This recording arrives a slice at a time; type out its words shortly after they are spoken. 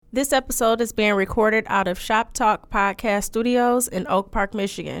This episode is being recorded out of Shop Talk Podcast Studios in Oak Park,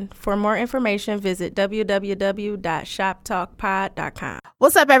 Michigan. For more information, visit www.shoptalkpod.com.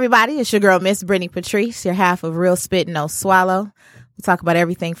 What's up, everybody? It's your girl, Miss Brittany Patrice, your half of Real Spit No Swallow. We talk about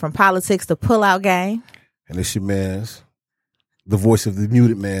everything from politics to pull-out game. And it's your man's, the voice of the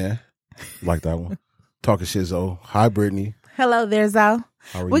muted man. Like that one. Talking shit, Zoe. Hi, Brittany. Hello there, Zoe.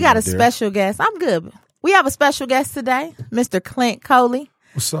 We got a special guest. I'm good. We have a special guest today, Mr. Clint Coley.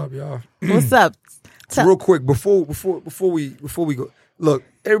 What's up, y'all? What's up? So real quick, before we go, look,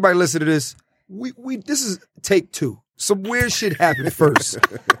 everybody listen to this. We this is take 2. Some weird shit happened first,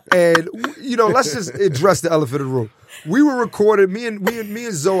 and let's just address the elephant in the room. We were recording. Me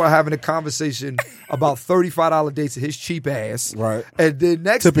and Zoe are having a conversation about $35 dates of his cheap ass. Right. And then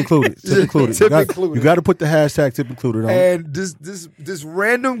next tip included. Tip included. You got to put the hashtag tip included on. And this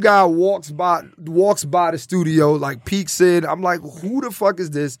random guy walks by the studio, like peeks in. I'm like, who the fuck is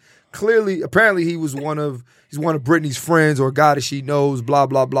this? Apparently he's one of Brittany's friends or a guy that she knows, blah,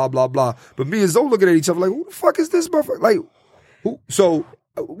 blah, blah, blah, blah. But me and Zoe looking at each other like, who the fuck is this motherfucker? Like, who? So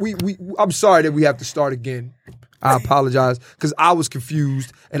I'm sorry that we have to start again. I apologize because I was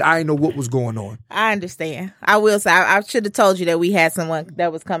confused and I didn't know what was going on. I understand. I will say I should have told you that we had someone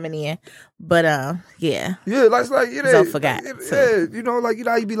that was coming in, but yeah. Yeah, like Zoe forgot. Yeah,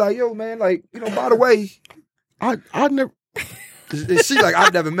 you'd be like, yo, man, like, by the way, I never. She like,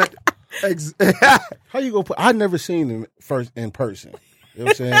 I've never met. How you gonna put? I never seen him first in person. You know what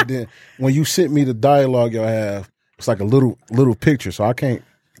I'm saying? Then when you sent me the dialogue y'all have, it's like a little picture, so I can't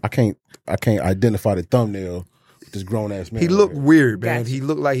identify the thumbnail. This grown ass man. He looked weird, man. Gotcha. He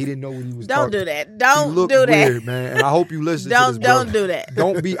looked like he didn't know what he was Don't talking. do that. Don't do that. Weird, man. And I hope you listen to this, bro. Don't do that.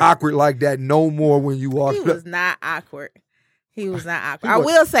 Don't be awkward like that no more when you walk. He was not awkward. I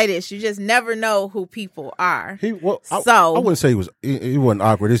will say this: you just never know who people are. I wouldn't say he wasn't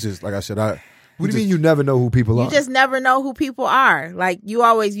awkward. It's just like I said. What do you mean you never know who people are? You just never know who people are. Like you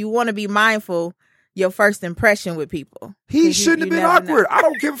want to be mindful your first impression with people. He shouldn't have been awkward. I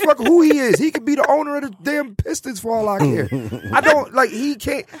don't give a fuck who he is. He could be the owner of the damn Pistons for all I care. I don't he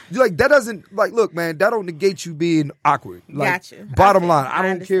can't that doesn't look, man, that don't negate you being awkward. Gotcha. Bottom line, I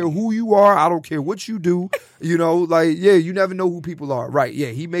don't care who you are. I don't care what you do. You never know who people are. Right.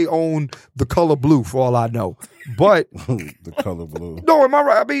 Yeah. He may own the color blue for all I know. But the color blue. No, am I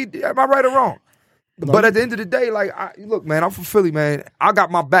right? I mean, am I right or wrong? No. But at the end of the day, look, man, I'm from Philly, man. I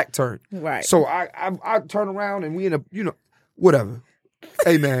got my back turned. Right. So I turn around and we end up, whatever.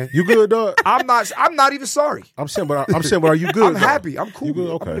 Hey, man. You good, dog? I'm not even sorry. I'm saying, but are you good? I'm happy. I'm cool. You good?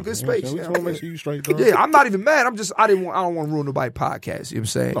 Okay. I'm in a good space. We just want to make sure you straight, dog. Yeah, I'm not even mad. I don't want to ruin nobody's podcast. You know what I'm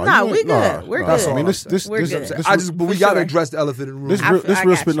saying? No, we good. We're good. I mean, we're good. But we got to address the elephant in the room. This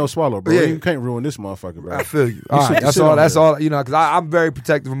real spit no swallow, bro. Yeah. You can't ruin this motherfucker, bro. I feel you. All right, that's all. Because I'm very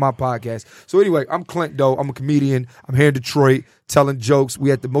protective of my podcast. So anyway, I'm Clint, though. I'm a comedian. I'm here in Detroit telling jokes.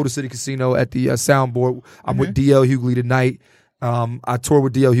 We at the Motor City Casino at the Soundboard. I'm with DL Hughley tonight. I tour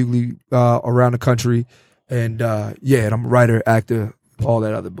with DL Hughley around the country, and and I'm a writer, actor, all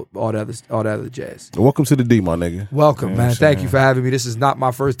that other jazz. Welcome to the D, my nigga. Welcome, man. Thank you for having me. This is not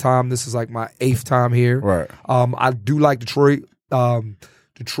my first time. This is like my 8th time here. Right. I do like Detroit.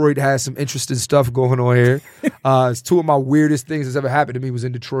 Detroit has some interesting stuff going on here. It's 2 of my weirdest things that's ever happened to me was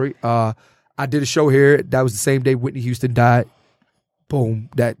in Detroit. I did a show here. That was the same day Whitney Houston died. Boom.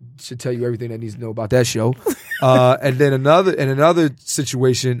 That should tell you everything that needs to know about that show. And then another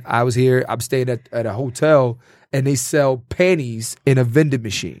situation, I was here, I'm staying at a hotel, and they sell panties in a vending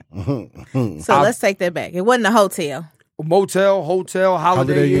machine. So let's take that back. It wasn't a hotel. Motel, hotel,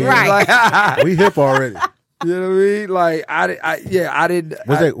 Holiday Inn. Right. We hip already. You know what I mean? Like I didn't.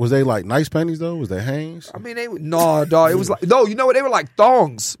 Was they like nice panties though? Was they Hanes? I mean, dog. It was like no. You know what? They were like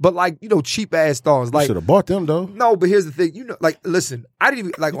thongs, but cheap ass thongs. Like should have bought them though. No, but here's the thing. Listen. I didn't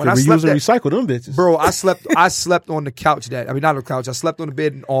even when I slept. Reuse and recycle them bitches, bro. I slept on the couch not on the couch. I slept on the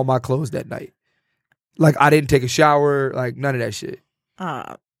bed in all my clothes that night. Like I didn't take a shower. Like none of that shit.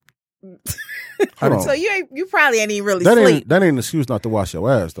 So you probably ain't even really sleep. That ain't an excuse not to wash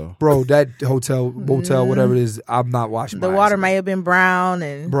your ass though, bro. That hotel, motel, whatever it is, I'm not washing. The water may have been brown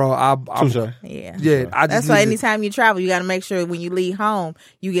and bro. Yeah. That's why anytime you travel, you got to make sure when you leave home,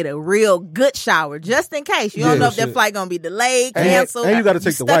 you get a real good shower just in case. You don't know if that flight gonna be delayed, canceled, and you got to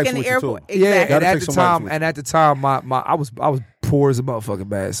take the wipes in the with airport. You too. Exactly. And at the time, I was poor as a motherfucking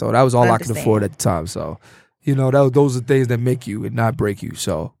bad, so that was all I could afford at the time. So. Those are things that make you and not break you.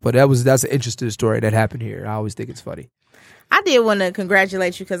 So, but that's an interesting story that happened here. I always think it's funny. I did want to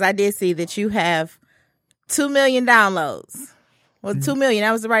congratulate you because I did see that you have 2 million downloads. Well, 2 million.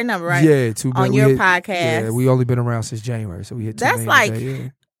 That was the right number, right? Yeah, 2 million. On your podcast. Yeah, we only been around since January, so we hit 2 million. That's like,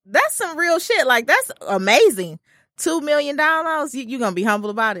 today, that's some real shit. Like, that's amazing. $2 million downloads, you're going to be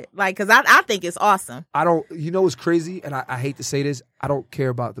humble about it. Like, because I think it's awesome. I don't, it's crazy, and I hate to say this, I don't care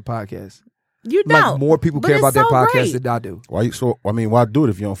about the podcast. You don't. Like, more people care about their podcast than I do. Why do it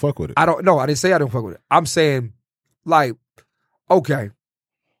if you don't fuck with it? I didn't say I don't fuck with it. I'm saying, like, okay,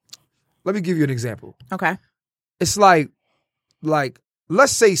 let me give you an example. Okay. It's like,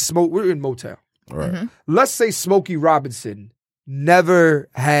 let's say we're in Motown. Right. Mm-hmm. Let's say Smokey Robinson never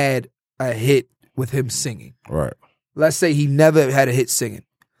had a hit with him singing. Right. Let's say he never had a hit singing,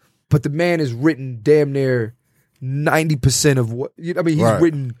 but the man has written damn near 90% of what he's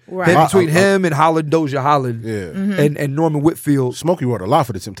written between him and Doja Holland, and Norman Whitfield. Smokey wrote a lot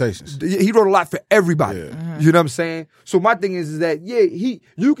for the Temptations. He wrote a lot for everybody. Yeah. Mm-hmm. You know what I'm saying? So my thing is that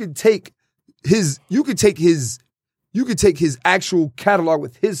you could take his actual catalog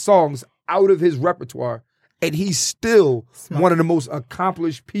with his songs out of his repertoire, and he's still one of the most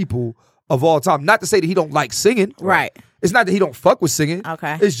accomplished people of all time. Not to say that he don't like singing. Right. It's not that he don't fuck with singing.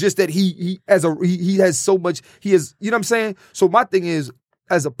 Okay. It's just that he has so much. He has, you know what I'm saying? So my thing is,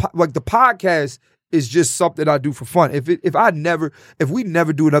 the podcast is just something I do for fun. If we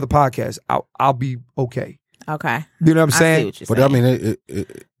never do another podcast, I'll be okay. Okay. You know what I'm saying? But saying. I mean,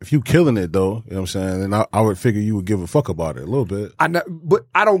 if you killing it though, you know what I'm saying, then I would figure you would give a fuck about it a little bit. But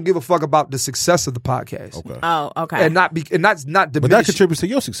I don't give a fuck about the success of the podcast. Okay. Oh, okay. And that's not diminishing. But that contributes to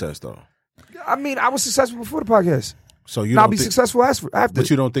your success though. I mean, I was successful before the podcast. So I'll be successful after. But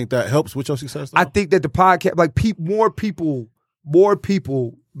you don't think that helps with your success though? I think that the podcast, like more people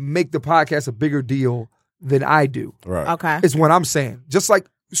make the podcast a bigger deal than I do. Right. Okay. It's what I'm saying. Just like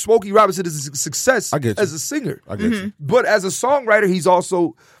Smokey Robinson is a success as a singer. I get you. But as a songwriter, he's also, you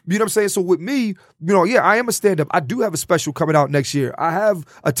know what I'm saying? So with me, I am a stand-up. I do have a special coming out next year. I have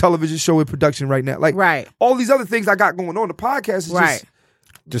a television show in production right now. Like, all these other things I got going on. The podcast is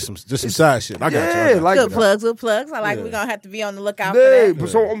just some side shit. I got you. Like good plugs. I like we're gonna have to be on the lookout for that.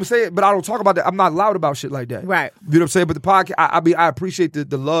 So I'm saying, but I don't talk about that. I'm not loud about shit like that. Right. You know what I'm saying? But the podcast, I appreciate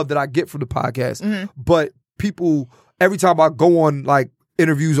the love that I get from the podcast. Mm-hmm. But people, every time I go on like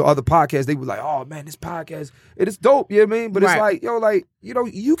interviews or other podcasts, they were like, "Oh man, this podcast, it is dope." You know what I mean? But it's like,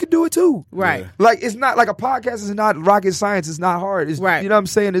 you can do it too. Right. Yeah. Like it's not like a podcast is not rocket science. It's not hard. It's, right. You know what I'm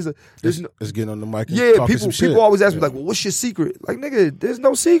saying? It's getting on the mic. And people always ask me like, "Well, what's your secret?" Like, nigga, there's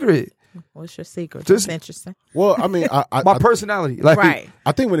no secret. What's your secret? That's interesting. Well, I mean, my personality. Like,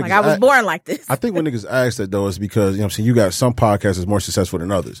 I think when I was born like this. I think when niggas ask that though, it's because, you know what I'm saying, you got some podcasts that's more successful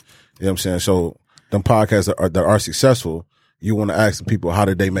than others. You know what I'm saying? So them podcasts that are successful, you want to ask the people, how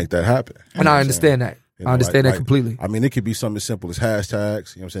did they make that happen? And I understand that. I understand that completely. I mean, it could be something as simple as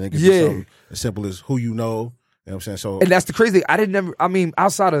hashtags. You know what I'm saying? It could be something as simple as who you know. You know what I'm saying? So, and that's the crazy thing.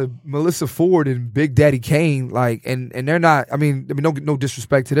 Outside of Melissa Ford and Big Daddy Kane, like, and they're not, no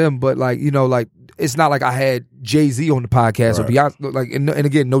disrespect to them, but like, it's not like I had Jay-Z on the podcast or Beyonce, like, and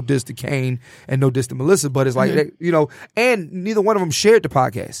again, no diss to Kane and no diss to Melissa, but it's like, and neither one of them shared the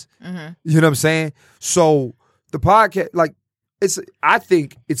podcast. Mm-hmm. You know what I'm saying? So the podcast, like, I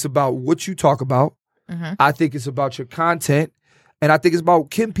think it's about what you talk about. Mm-hmm. I think it's about your content. And I think it's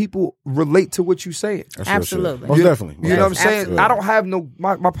about, can people relate to what you're saying? That's absolutely. Most definitely. You know what I'm saying? Absolutely. I don't have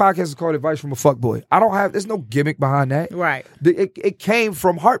my podcast is called Advice from a Fuckboy. There's no gimmick behind that. Right. It came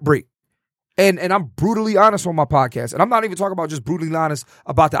from heartbreak. And I'm brutally honest on my podcast. And I'm not even talking about just brutally honest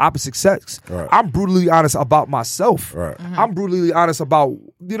about the opposite sex. Right. I'm brutally honest about myself. Right. Mm-hmm. I'm brutally honest about,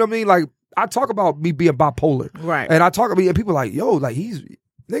 you know what I mean? Like, I talk about me being bipolar. Right. And I talk about, and people are like, yo, like he's,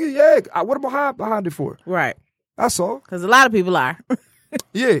 nigga, what am I behind it for? Right. That's all. Because a lot of people are.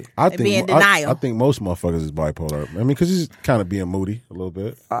 Yeah. I think be in denial. I think most motherfuckers is bipolar. I mean, because he's kind of being moody a little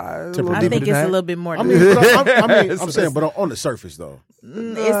bit. I think it's a little bit more. I'm saying, but on the surface though,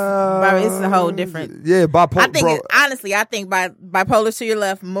 it's a whole different. Yeah, bipolar. I think bipolar to your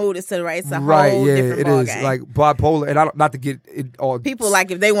left, mood is to the right. It's a whole different ball game. Like bipolar, and not to get it all. People like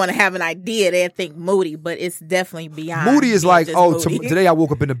if they want to have an idea, they think moody, but it's definitely beyond. Moody is like, today I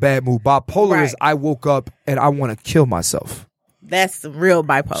woke up in a bad mood. Bipolar is I woke up and I want to kill myself. That's the real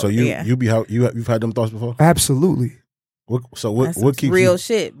bipolar. So you've had them thoughts before? Absolutely. What keeps real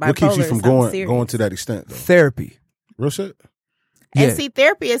shit? What keeps you from going to that extent? Though? Therapy. Real shit. And see,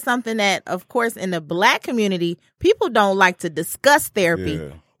 therapy is something that, of course, in the Black community, people don't like to discuss therapy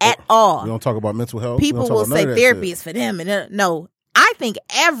at all. We don't talk about mental health. People will say therapy is for them, and no. I think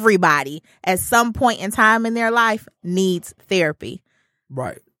everybody at some point in time in their life needs therapy.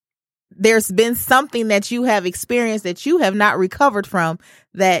 Right. There's been something that you have experienced that you have not recovered from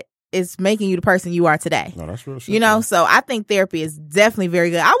that is making you the person you are today. No, that's real shit. You know, so I think therapy is definitely very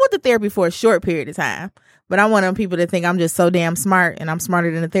good. I went to therapy for a short period of time, but I want people to think I'm just so damn smart and I'm smarter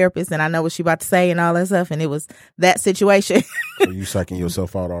than a therapist and I know what she about to say and all that stuff. And it was that situation. So you psyching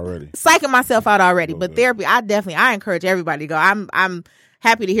yourself out already? Psyching myself out already. But therapy, I encourage everybody to go. I'm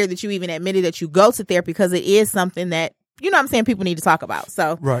happy to hear that you even admitted that you go to therapy because it is something that, you know what I'm saying, people need to talk about.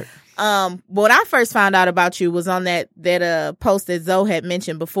 So, right. What I first found out about you was on that post that Zoe had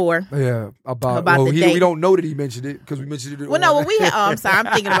mentioned before. Yeah, about the date. We don't know that he mentioned it because we mentioned it. I'm sorry, I'm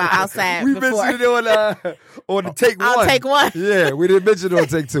thinking about outside. We before. mentioned it on the take one. Take one. Yeah, we didn't mention it on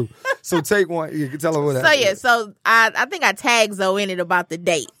take two. So take one. You can tell them what that. So I think I tagged Zoe in it about the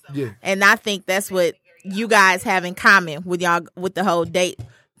date. Yeah, and I think that's what you guys have in common with y'all with the whole date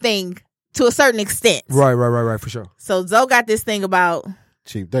thing to a certain extent. Right, for sure. So Zoe got this thing about.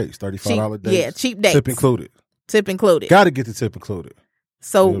 Cheap dates, $35 dates. Yeah, cheap dates. Tip included. Got to get the tip included.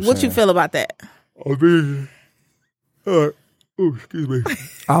 So, what you feel about that? I mean, excuse me.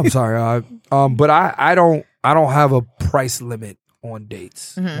 I'm sorry. But I don't have a price limit on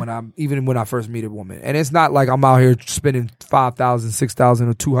dates when I first meet a woman, and it's not like I'm out here spending $5,000, $6,000,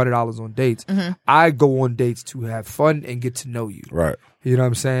 or $200 on dates. I go on dates to have fun and get to know you. Right. You know what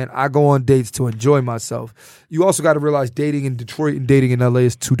I'm saying? I go on dates to enjoy myself. You also got to realize dating in Detroit and dating in LA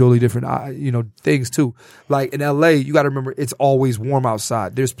is two totally different, things too. Like in LA, you got to remember it's always warm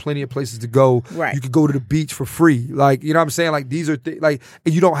outside. There's plenty of places to go. Right. You could go to the beach for free. Like, you know what I'm saying? Like these are and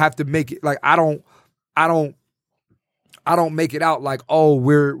you don't have to make it like I don't make it out like, oh,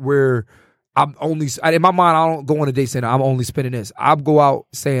 I'm only in my mind. I don't go on a date saying I'm only spending this. I go out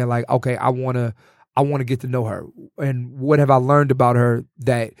saying like, okay, I want to get to know her, and what have I learned about her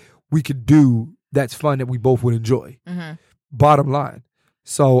that we could do that's fun that we both would enjoy. Bottom line.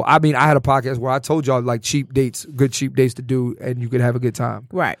 So I mean, I had a podcast where I told y'all like good cheap dates to do, and you could have a good time.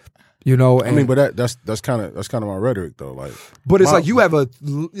 Right. You know, I mean, but that's kind of my rhetoric though. Like, but it's like you have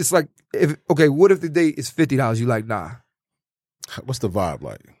it's like what if the date is $50? You like, nah. What's the vibe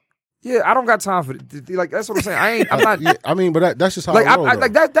like? Yeah, I don't got time for it. Like that's what I'm saying. I'm not. Yeah, I mean, but that's just how like I roll.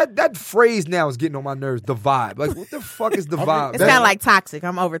 Like that phrase now is getting on my nerves. The vibe. Like, what the fuck is the vibe? It's kind of like toxic.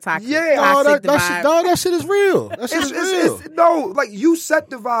 I'm over toxic. Yeah, that shit is real. That shit is real. No, like you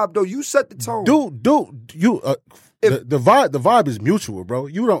set the vibe though. You set the tone. Dude, you. The vibe is mutual, bro.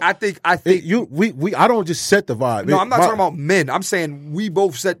 You don't. I think I don't just set the vibe. No, I'm not talking about men. I'm saying we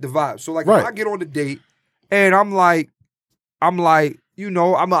both set the vibe. So like, if I get on the date and I'm like. You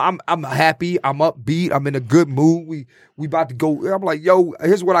know, I'm happy. I'm upbeat. I'm in a good mood. We about to go. I'm like, yo,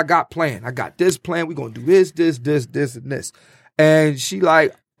 here's what I got planned. I got this plan. We're gonna do this, and this. And she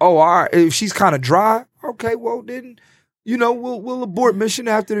like, oh, all right. If she's kind of dry, okay, well then, you know, we'll abort mission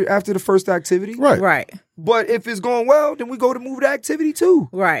after the first activity. Right. But if it's going well, then we go to move to activity 2.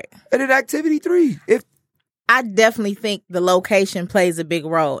 Right. And then activity 3. I definitely think the location plays a big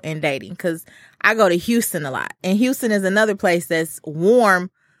role in dating because I go to Houston a lot. And Houston is another place that's warm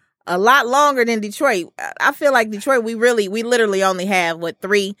a lot longer than Detroit. I feel like Detroit, we literally only have,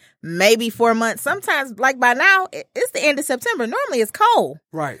 3, maybe 4 months. Sometimes, like by now, it's the end of September. Normally it's cold.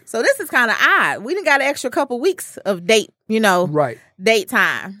 Right. So this is kind of odd. We done got an extra couple weeks of date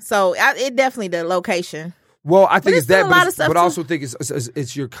time. So it definitely the location. Well, I think it's that, but I also think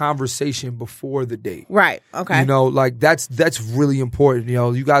it's your conversation before the date. Right. Okay. You know, like that's really important. You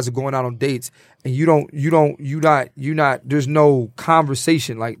know, you guys are going out on dates and you're not, there's no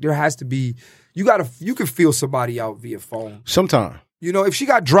conversation. Like there has to be, you can feel somebody out via phone. Sometime. You know, if she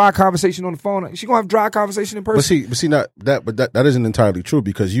got dry conversation on the phone, she gonna have dry conversation in person. But see, that isn't entirely true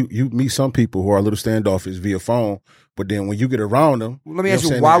because you meet some people who are a little standoffish via phone, but then when you get around them, let me ask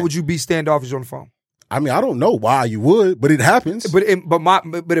you, why would you be standoffish on the phone? I mean, I don't know why you would, but it happens. But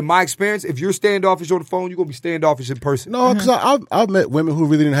in my experience, if you're standoffish on the phone, you're gonna be standoffish in person. No, because I've met women who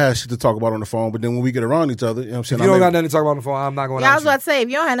really didn't have shit to talk about on the phone, but then when we get around each other, you know what I'm saying? If you don't got nothing to talk about on the phone, I'm not going out. Yeah, I was about to say, if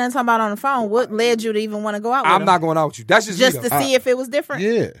you don't have nothing to talk about on the phone, what led you to even want to go out with I'm not going out with you. That's just to see if it was different?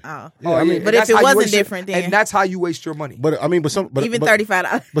 Yeah. I mean, but if it wasn't different, then. And that's how you waste your money. But I mean, even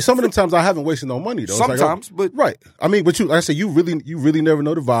 $35. But some of them times I haven't wasted no money, though. Sometimes, but. Right. I mean, but like I said, you really never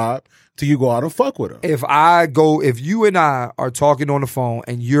know the vibe till you go out and fuck with them. If you and I are talking on the phone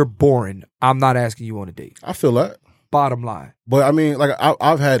and you're boring, I'm not asking you on a date. I feel that. Bottom line. But I mean, like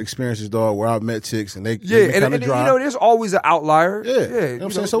I've had experiences, dog, where I've met chicks and they kind of dry. You know, there's always an outlier. Yeah. You know what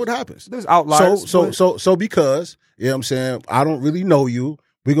I'm saying? So it happens. There's outliers. So because, you know what I'm saying, I don't really know you,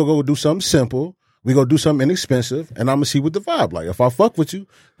 we gonna go do something simple. We gonna do something inexpensive, and I'm gonna see what the vibe like. If I fuck with you,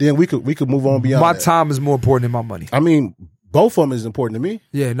 then we could move on beyond. My that. time is more important than my money. I mean, Both of them is important to me.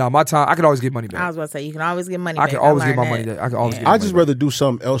 Yeah, no, my time. I could always get money I back. was about to say you can always get money. I back. can always get my learned money that. back. I can always get. I my just money rather do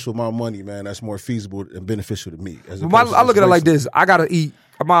something else with my money, man. That's more feasible and beneficial to me. As back. I look at it like this. this. I gotta eat.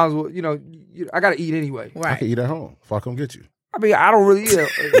 I might as well. I gotta eat anyway. I Right. can eat at home if I come get you. I mean, I don't really. Yeah,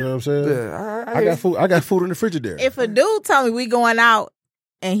 You know what I'm saying? I got food. I got food in the refrigerator. If a dude told me we going out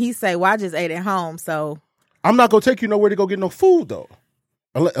and he say, "Well, I just ate at home," so I'm not gonna take you nowhere to go get no food though,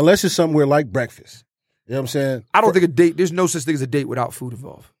 unless it's somewhere like breakfast. You know what I'm saying? I don't think a date. There's no such thing as a date without food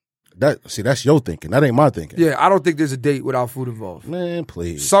involved. That's your thinking. That ain't my thinking. Yeah, I don't think there's a date without food involved. Man,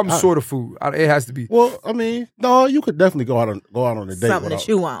 please. Some sort of food. It has to be Well, I mean, no, you could definitely go out on a date. something to without-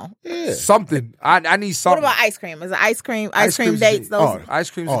 chew on. Yeah. something. I need What something. about ice cream? Is it ice cream Ice cream's a dates? date. Those Ice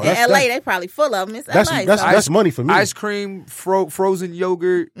cream's Oh, a in date. that's- LA, they probably full of them. It's That's LA. that's so- money for me. Ice cream, frozen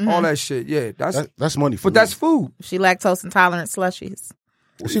yogurt, all that shit. Yeah, That's money for me. but that's food. she lactose intolerant slushies.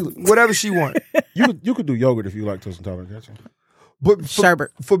 Whatever she want. you could do yogurt if you like lactose intolerant. Got you? But Sherbet.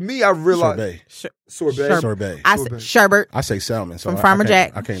 for me, I realized Sorbet. sorbet. Sorbet. I said sherbet I say salmon. So from I Farmer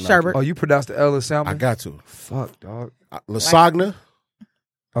can't- Jack. I can't knock Sherbet. it. Oh, you pronounce the L as I salmon? got to. Fuck, dog. Lasagna.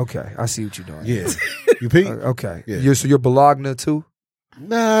 Okay, I see what you're doing. Yeah. You Pete? Okay. Yeah. So you're Bologna too?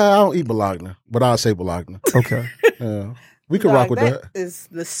 Nah, I don't eat bologna, but I'll say bologna. Okay. Yeah. We can rock with that. Is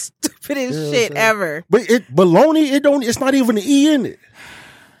the stupidest Yeah, shit I'm saying. ever. But bologna, it's not even an E in it.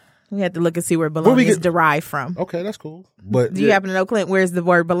 We have to look and see where we bologna is get- derived from. Okay, that's cool. But Do you happen to know, Clint, where's the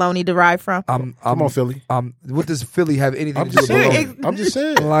word bologna derived from? come on, Philly. What does Philly have anything I'm to do just with saying. bologna? I'm just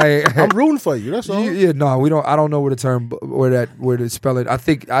saying. Like I'm rooting for you. That's all. No, we don't. I don't know where the term where to spell it. I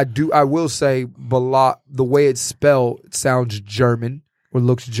think I do. I will say the way it's spelled sounds German or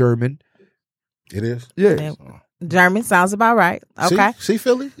looks German. It is. Yeah. Yeah. German sounds about right. Okay. See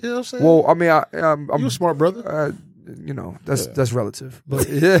Philly? You know what I'm saying? Well, I mean, I'm you a smart brother. that's relative. But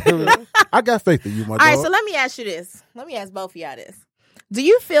yeah. I got faith in you, my All dog. right, so let me ask you this. Let me ask both of y'all this. Do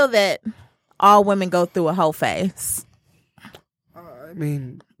you feel that all women go through a whole phase? I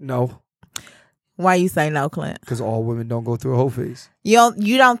mean, no, Why you say no, Clint? because all women don't go through a whole phase. You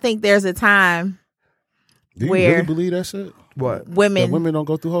don't think there's a time Do you where- really believe that shit? What? women That women don't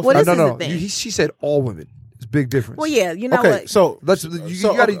go through whole What phase? is No. the thing? She said all women. It's a big difference. Well, yeah, you know Okay, what? so You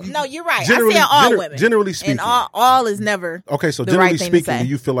So, gotta. No, you're right. Generally- I said all gener- women. generally speaking. And all is never okay, so the generally right thing to speaking, say. do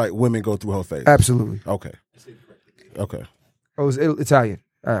you feel like women go through whole phase? Absolutely. Okay. Oh, it's Italian.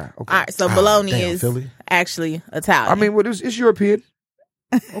 Okay. All right, so bologna damn, is Philly. actually Italian. I mean, it's European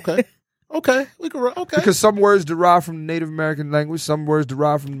Okay. Okay. We can. Okay. because some words derive from Native American language. Some words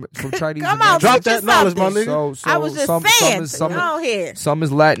derive from Chinese. Come and on, Mandarin. Drop get that you knowledge, my something. nigga. So I was just some saying. is Go ahead. some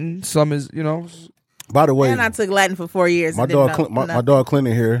is Latin. Some is By the way, And I took Latin for 4 years. my and didn't dog, know my nothing. dog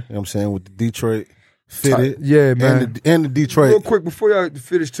Clinton here. You know what I'm saying, with the Detroit fitted. Yeah, man. And the Detroit. Real quick before y'all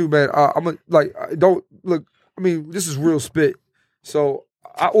finish too, man. I'm a, like, don't look. I mean, this is real spit. So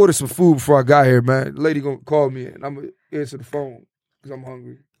I ordered some food before I got here, man. The lady gonna call me and I'm gonna answer the phone because I'm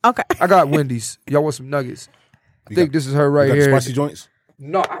hungry. Okay. I got Wendy's. Y'all want some nuggets? I think this is her right You got here. the spicy joints.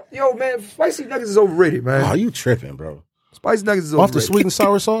 No, yo, man, spicy nuggets is overrated, man. Oh, you tripping, bro? Spicy nuggets is Off overrated. the sweet and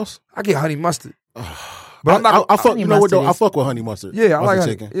sour sauce. I get honey mustard. But I'm not- I fuck. honey You know what though? mustard I fuck with honey mustard. Yeah, I off like the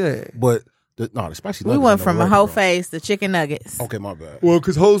honey. chicken. Yeah. But the spicy. We nuggets went is from a overrated, whole bro. face to chicken nuggets. Okay, my bad. Well,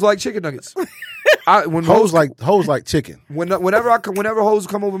 because hoes like chicken nuggets. When Hoes like chicken. whenever hoes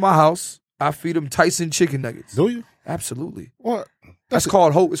come over my house, I feed them Tyson chicken nuggets. Do you? Absolutely. What? That's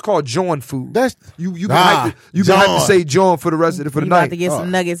called It's called John food. That's You Nah, have to John. say John for the rest of the You about night. to get some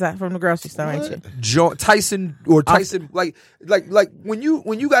nuggets out from the grocery store, ain't you? John Tyson like when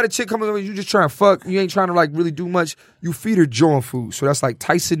you got a chick coming over, you just trying to fuck, you ain't trying to like really do much. You feed her John food, so that's like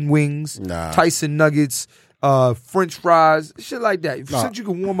Tyson wings, Nah. Tyson nuggets, French fries, shit like that. Shit you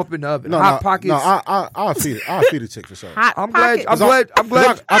can warm up in the oven. no, Hot pockets. No, I'll feed it. I'll feed a chick for sure. Hot I'm glad. pockets. I'm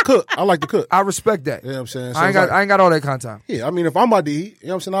glad. I cook. I like to cook. I respect that. You know what I'm saying? So I ain't it's got. like- I ain't got all that kind of time. Yeah, I mean, if I'm about to eat, you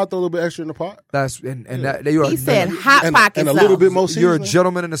know what I'm saying, I'll throw a little bit extra in the pot. That's and that you are. He said hot And, pockets. and a little though. bit more You're a seasoning.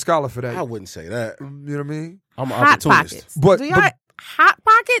 gentleman and a scholar for that. I wouldn't say that. You know what I mean? I'm an Hot opportunist. pockets. But- Do y'all but- hot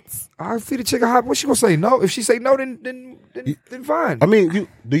pockets? I feed a chick a hot. What's she gonna say? No. If she say no, then fine. I mean,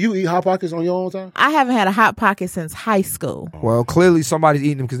 do you eat hot pockets on your own time? I haven't had a hot pocket since high school. Well, clearly somebody's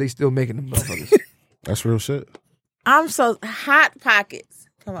eating them because they still making them motherfuckers. That's real shit. I'm so hot pockets.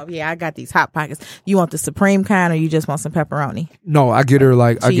 Come up, yeah, I got these hot pockets. You want the supreme kind, or you just want some pepperoni? No, I get her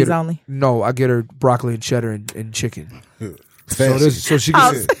like I Cheese get her, only? No, I get her broccoli and cheddar and chicken. Fancy. So she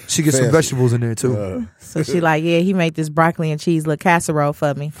gets some Fancy. vegetables in there too So she like, yeah, he made this broccoli and cheese little casserole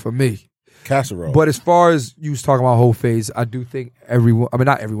for me. for me. Casserole. But as far as you was talking about whole phase, I do think everyone. I mean,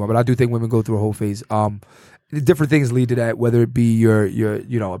 not everyone, but I do think women go through a whole phase. different things lead to that, whether it be your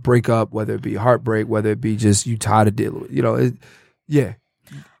a breakup, whether it be heartbreak, whether it be just you tired of dealing with, yeah.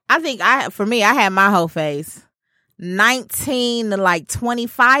 I think for me, I had my whole phase, 19 to like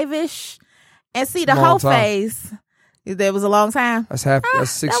 25-ish. And see, the whole phase, there was a long time. That's 6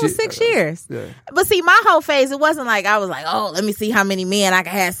 years. That was 6 years. Yeah. But see, my whole phase, it wasn't like I was like, oh, let me see how many men I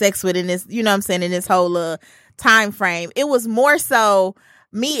can have sex with in this, you know what I'm saying, in this whole time frame. It was more so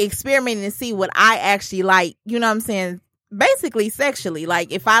me experimenting to see what I actually like, you know what I'm saying, basically sexually.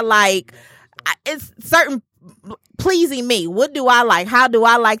 Like if I it's certain pleasing me. What do I like? How do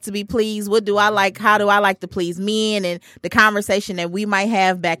I like to be pleased? What do I like? How do I like to please men? And the conversation that we might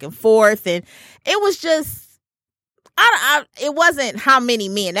have back and forth. And it was just, it wasn't how many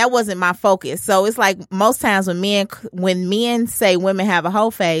men. That wasn't my focus. So it's like most times when men say women have a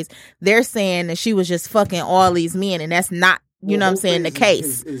whole phase, they're saying that she was just fucking all these men, and that's not, you know what I'm saying, the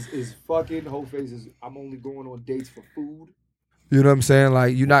case. Is fucking whole phase is I'm only going on dates for food. You know what I'm saying?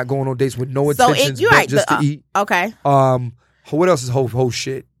 Like you're not going on dates with no intentions but just to eat. Okay. What else is whole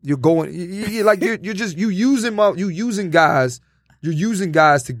shit? You're going you're using guys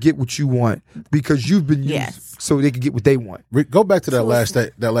to get what you want because you've been used so they can get what they want. Rick, go back to that last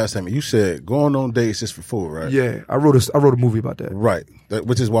statement. You said going on dates just for food, right? Yeah, I wrote a movie about that. Right,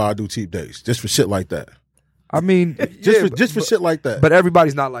 which is why I do cheap dates, just for shit like that. I mean, just for shit like that. But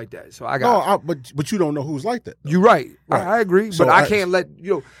everybody's not like that, so I got. But you don't know who's like that. You're right. I agree, so but I can't let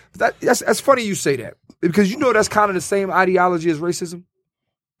That's funny you say that because that's kind of the same ideology as racism.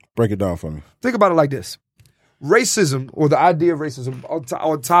 Break it down for me. Think about it like this: racism, or the idea of racism,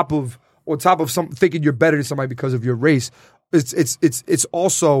 on top of some thinking you're better than somebody because of your race, it's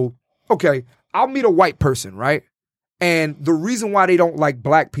also okay. I'll meet a white person, right? And the reason why they don't like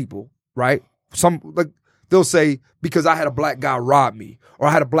black people, right? They'll say, because I had a black guy rob me, or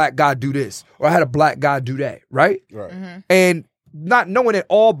I had a black guy do this, or I had a black guy do that, right? Right. Mm-hmm. And not knowing that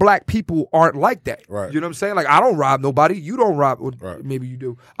all black people aren't like that. Right. You know what I'm saying? Like, I don't rob nobody. You don't rob. Well, right. Maybe you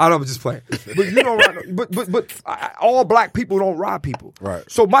do. I don't know. I'm just playing. But you don't rob. But all black people don't rob people. Right.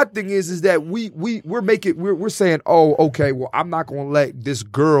 So my thing is that we're saying, oh, okay, well, I'm not going to let this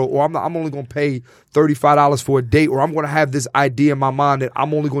girl, or I'm only going to pay $35 for a date, or I'm going to have this idea in my mind that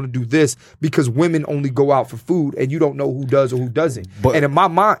I'm only going to do this because women only go out for food, and you don't know who does or who doesn't. But, and in my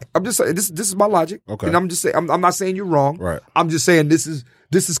mind, I'm just saying this is my logic. Okay. And I'm just saying I'm not saying you're wrong. Right. I'm just saying this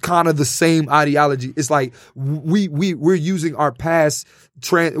is kind of the same ideology. It's like we're using our past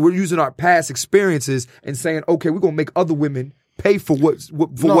experiences and saying, okay, we're gonna make other women pay for what.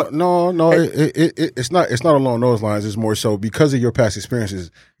 No. It's not along those lines. It's more so because of your past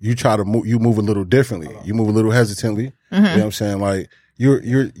experiences, you try to move a little differently. You move a little hesitantly. Mm-hmm. You know what I'm saying? Like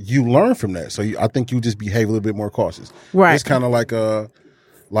you learn from that. So I think you just behave a little bit more cautious. Right. It's kind of like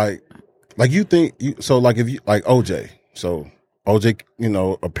you think so like if you like OJ. So OJ,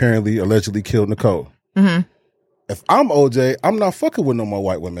 apparently allegedly killed Nicole. Mm-hmm. If I'm OJ, I'm not fucking with no more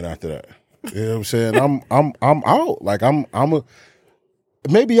white women after that. You know what I'm saying? I'm out. Like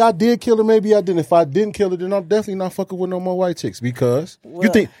maybe I did kill her, maybe I didn't. If I didn't kill her, then I'm definitely not fucking with no more white chicks because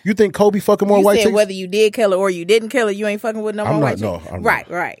you think Kobe fucking more white chicks? Whether you did kill her or you didn't kill her, you ain't fucking with no more white chicks. No, I'm right.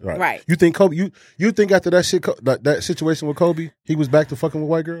 Right. You think Kobe? You think after that shit, that situation with Kobe, he was back to fucking with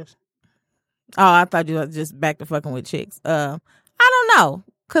white girls? Oh, I thought you were just back to fucking with chicks. I don't know,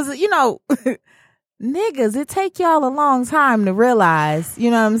 cause niggas, it take y'all a long time to realize.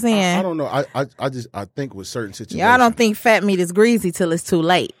 You know what I'm saying? I don't know. I think with certain situations, y'all don't think fat meat is greasy till it's too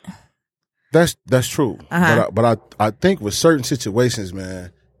late. That's true. Uh-huh. But I think with certain situations,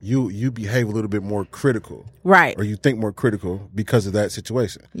 man, you behave a little bit more critical, right? Or you think more critical because of that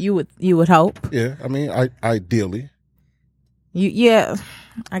situation. You would hope. Yeah, I mean, ideally.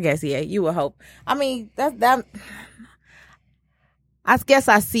 I guess you would hope. I mean, that. I guess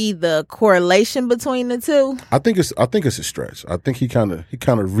I see the correlation between the two. I think it's a stretch. I think he kind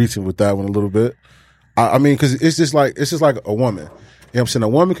of reaching with that one a little bit. I mean, because it's just like a woman. You know what I'm saying? A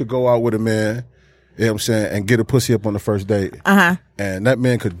woman could go out with a man, you know what I'm saying, and get a pussy up on the first date. Uh-huh. And that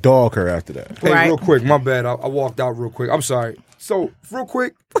man could dog her after that. Hey, right. Real quick, my bad. I walked out real quick. I'm sorry. So, real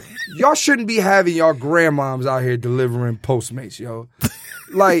quick, y'all shouldn't be having y'all grandmoms out here delivering Postmates, yo.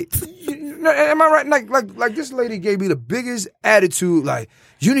 Like, am I right? Like this lady gave me the biggest attitude. Like,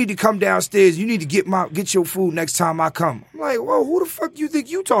 you need to come downstairs. You need to get your food next time I come. I'm like, well, who the fuck you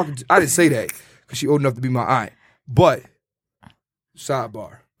think you talking to? I didn't say that because she old enough to be my aunt. But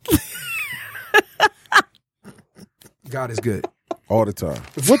sidebar, God is good all the time.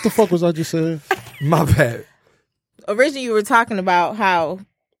 What the fuck was I just saying? My bad. Originally, you were talking about how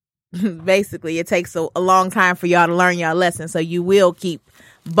basically it takes a long time for y'all to learn y'all lesson, so you will keep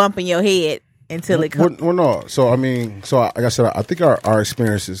bumping your head until it comes. Well, no. So I mean, like I said, I think our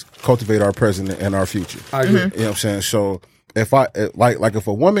experiences cultivate our present and our future. I agree. You know what I'm saying? So if if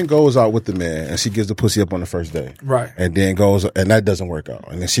a woman goes out with the man and she gives the pussy up on the first day, Right. and then goes and that doesn't work out,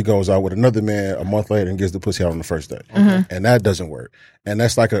 and then she goes out with another man a month later and gives the pussy out on the first day, and that doesn't work, and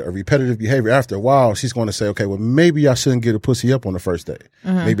that's like a repetitive behavior. After a while, she's going to say, okay, well maybe I shouldn't get a pussy up on the first day.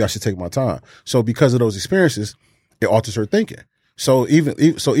 Maybe I should take my time. So because of those experiences, it alters her thinking. So even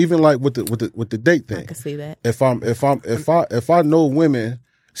like with the date thing, I can see that. If I know women,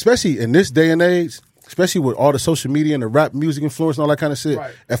 especially in this day and age, especially with all the social media and the rap music influence and all that kind of shit,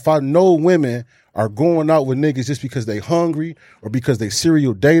 Right. if I know women are going out with niggas just because they hungry or because they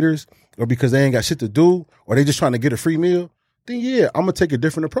serial daters or because they ain't got shit to do or they just trying to get a free meal, then yeah, I'm gonna take a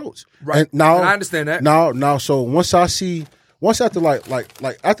different approach. Right. And now And I understand that. Now, so once after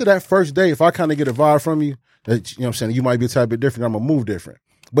like after that first day, if I kind of get a vibe from you, that, you know what I'm saying, you might be a tad bit different, I'm gonna move different.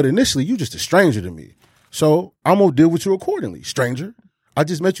 But initially, you just a stranger to me. So I'm gonna deal with you accordingly, stranger. I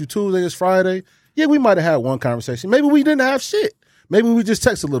just met you Tuesday, it's Friday. Yeah, we might have had one conversation. Maybe we didn't have shit. Maybe we just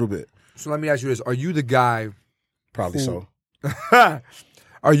text a little bit. So let me ask you this: are you the guy? Probably so.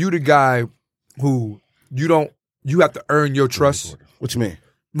 Are you the guy who you have to earn your trust? What you mean?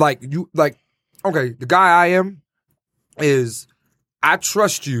 Okay, the guy I am is I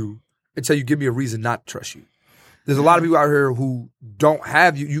trust you until you give me a reason not to trust you. There's a lot of people out here who don't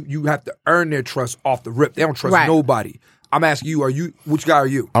have you. You have to earn their trust off the rip. They don't trust Right. nobody. I'm asking you, which guy are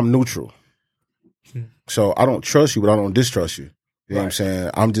you? I'm neutral. So I don't trust you, but I don't distrust you. You know what I'm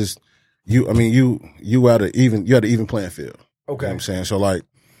saying? I'm just you. I mean, you at an even playing field. You Okay. know what I'm saying? So like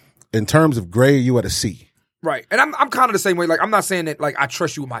in terms of grade, you at a C. Right. And I'm kind of the same way. Like, I'm not saying that like I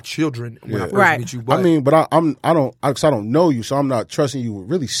trust you with my children when I first Right. meet you, but I mean, but I don't know you, so I'm not trusting you with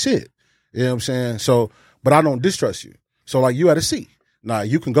really shit. You know what I'm saying? So, but I don't distrust you. So like you at a C. Now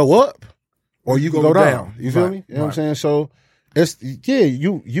you can go up or you can go down. You feel Right. me? You know what I'm saying? So it's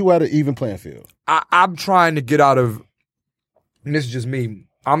you at an even playing field. I'm trying to get out of, and this is just me,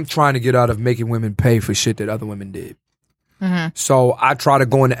 I'm trying to get out of making women pay for shit that other women did. So I try to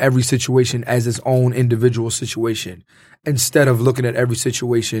go into every situation as its own individual situation instead of looking at every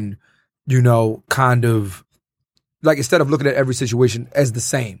situation, kind of like instead of looking at every situation as the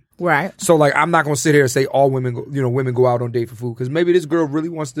same. Right. So like I'm not gonna sit here and say all women women go out on date for food because maybe this girl really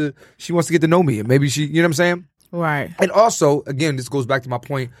wants to get to know me and maybe she, you know what I'm saying? Right. And also, again, this goes back to my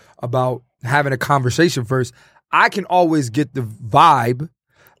point about having a conversation first. I can always get the vibe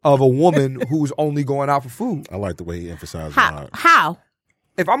of a woman who's only going out for food. I like the way he emphasizes How?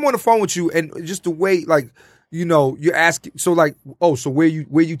 If I'm on the phone with you and just the way, like, you're asking, so like, oh, so where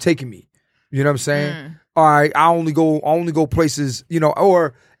you taking me? You know what I'm saying? All right, I only go places,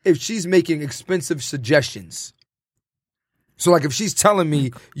 or if she's making expensive suggestions. So like if she's telling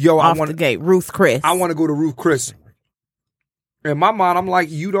me, yo, Off the gate, Ruth Chris. I want to go to Ruth Chris. In my mind, I'm like,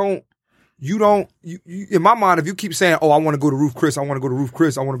 you in my mind, if you keep saying, oh, I want to go to Ruth Chris, I want to go to Ruth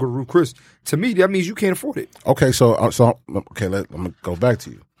Chris, I want to go to Ruth Chris, to me, that means you can't afford it. Okay, so I'm gonna go back to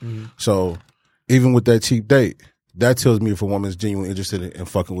you. So even with that cheap date, that tells me if a woman's genuinely interested in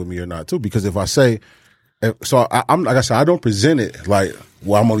fucking with me or not too. Because if I say, I'm like I said, I don't present it like,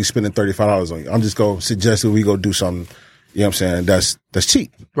 well, I'm only spending $35 on you. I'm just gonna suggest that we go do something. You know what I'm saying? That's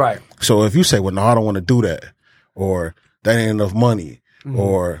cheap. Right. So if you say, well, no, I don't want to do that, or that ain't enough money,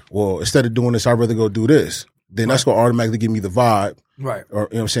 or well, instead of doing this, I'd rather go do this, then that's gonna automatically give me the vibe, Right. or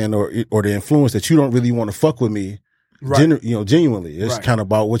you know what I'm saying, or the influence that you don't really want to fuck with me, Right. Genuinely. It's Right. kind of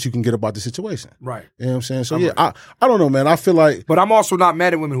about what you can get about the situation. Right. You know what I'm saying? So yeah, I don't know, man. I feel like, But I'm also not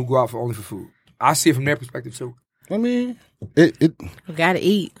mad at women who go out only for food. I see it from their perspective too. I mean, it You gotta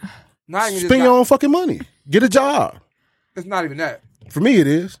eat. Not even spend your own fucking money, get a job. It's not even that. For me, it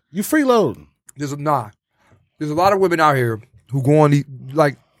is. You freeloading. There's a lot of women out here who go on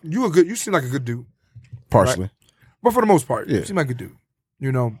you seem like a good dude. Partially. But for the most part, Yeah. you seem like a good dude.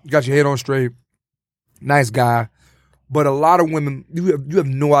 You got your head on straight, nice guy. But a lot of women, you have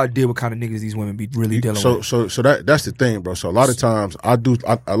no idea what kind of niggas these women be really dealing with. So that's the thing, bro. So a lot of times I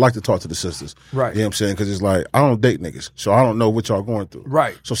like to talk to the sisters. Right. You know what I'm saying? Because it's like, I don't date niggas. So I don't know what y'all going through.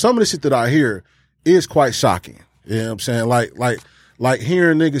 Right. So some of the shit that I hear is quite shocking. You know what I'm saying? Like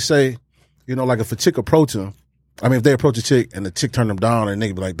hearing niggas say, like if a chick approach them, I mean, if they approach a chick and the chick turn them down and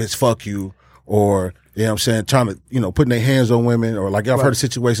nigga be like, bitch, fuck you. Or, you know what I'm saying, trying to, putting their hands on women. Or like I've heard of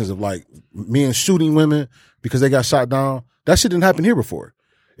situations of like men shooting women because they got shot down. That shit didn't happen here before.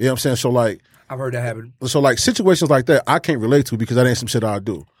 You know what I'm saying? So like, I've heard that happen. so like situations like that, I can't relate to because that ain't some shit I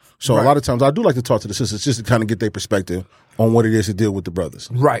do. So Right. a lot of times I do like to talk to the sisters just to kind of get their perspective on what it is to deal with the brothers.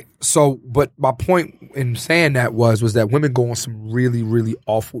 Right. So, but my point in saying that was that women go on some really, really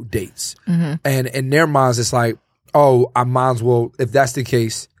awful dates. And in their minds, it's like, oh, I might as well, if that's the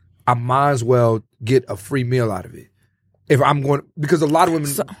case, I might as well get a free meal out of it. If I'm going, because a lot of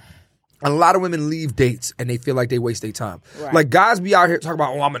women leave dates and they feel like they waste their time. Right. Like guys be out here talking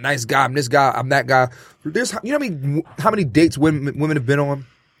about, oh, I'm a nice guy, I'm this guy, I'm that guy. There's, you know how many dates women have been on,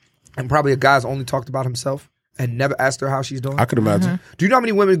 and probably a guy's only talked about himself and never asked her how she's doing. I could imagine. Do you know how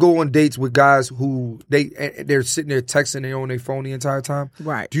many women go on dates with guys who they're sitting there texting, they're on their phone the entire time?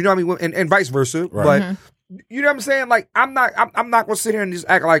 Right. Do you know how many women, and vice versa? Right. But you know what I'm saying? Like I'm not gonna sit here and just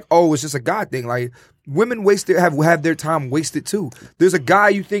act like, oh, it's just a guy thing. Like women have their time wasted too. There's a guy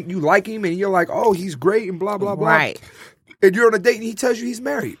you think you like him and you're like, oh, he's great and blah blah blah. Right. And you're on a date and he tells you he's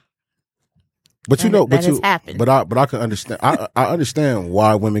married. But you And know, that has happened. but I can understand. I understand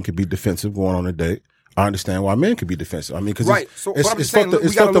why women could be defensive going on a date. I understand why men could be defensive. I mean, because Right. So but I'm just saying,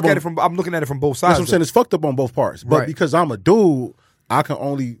 we gotta look at it from. I'm looking at it from both sides. That's what I'm saying. It's fucked up on both parts. But Right. because I'm a dude, I can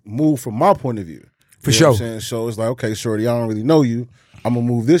only move from my point of view. For You know sure. what I'm saying? So it's like, okay, shorty, I don't really know you. I'm gonna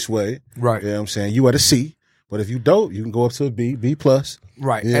move this way. Right. You know what I'm saying? You at a C. But if you don't, you can go up to a B plus.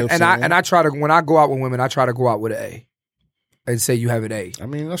 Right. You know what I'm saying? And I try to, when I go out with women, I try to go out with an A and say you have an A. I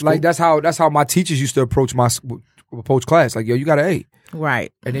mean, that's Like cool. that's how my teachers used to approach class. Like, yo, you got an A,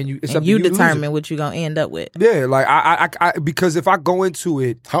 Right. and then it's And up you to you to lose determine what you're going to end up with. it. Yeah, like I because if I go into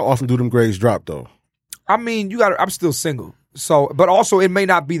it, How often do them grades drop though? I mean, I'm still single, so but also it may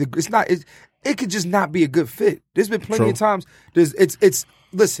not be it could just not be a good fit. There's been plenty of True. times.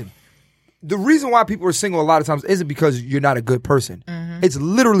 Listen. The reason why people are single a lot of times isn't because you're not a good person. It's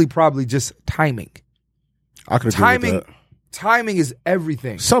literally probably just timing. I could agree with that. Timing is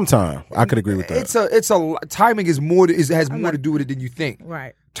everything. Sometime I could agree with that. Timing has more to do with it than you think.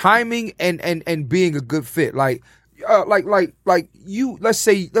 Right. Timing and being a good fit. Like you. Let's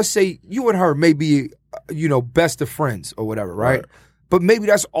say you and her may be best of friends or whatever, right? But maybe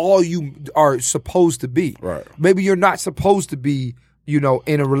that's all you are supposed to be. Right. Maybe you're not supposed to be in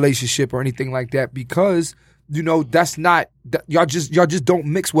a relationship or anything like that because that's not y'all just don't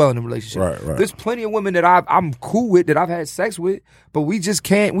mix well in a relationship. Right. There's plenty of women that I'm cool with that I've had sex with, but we just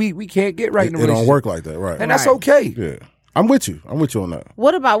can't we can't get right in a It relationship. don't work like that, right? And that's Right. okay. Yeah, I'm with you on that.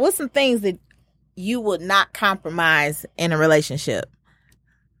 What's some things that you would not compromise in a relationship?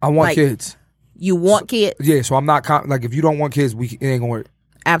 I want Like- kids. You want kids? Yeah, so I'm not like if you don't want kids, it ain't gonna work.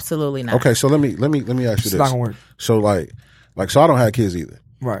 Absolutely not. Okay, so let me ask you It's this. not gonna work. So so I don't have kids either.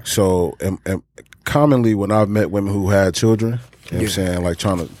 Right. So and commonly when I've met women who had children, you know what I'm saying, like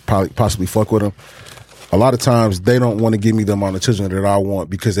trying to possibly fuck with them, a lot of times they don't want to give me the amount of children that I want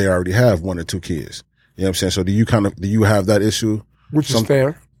because they already have 1 or 2 kids. You know what I'm saying? So do you have that issue? Which is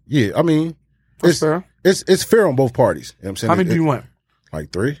fair. Yeah, I mean, That's fair. It's fair on both parties. You know what I'm saying? How many do you want?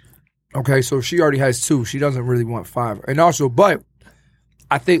 Like 3. Okay, so if she already has 2, she doesn't really want 5. And also, but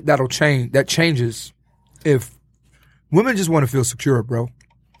I think that'll change. That changes if women just want to feel secure, bro.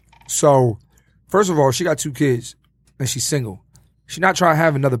 So, first of all, she got 2 kids and she's single. She's not trying to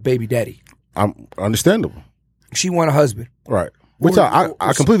have another baby daddy. I'm understandable. She want a husband. Right. Which I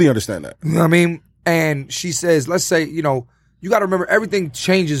completely understand that. You know what I mean? And she says, let's say, you got to remember everything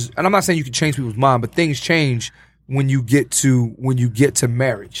changes. And I'm not saying you can change people's mind, but things change when you get to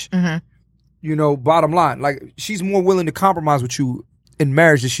marriage. Mm-hmm. Bottom line, like she's more willing to compromise with you in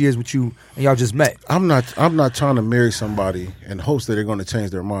marriage than she is with you and y'all just met. I'm not trying to marry somebody in hopes that they're going to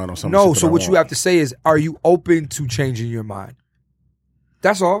change their mind on something. No, so what you have to say is, are you open to changing your mind?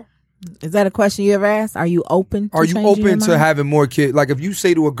 That's all. Is that a question you ever asked? Are you open to Are you changing your open to mind? having more kids? Like if you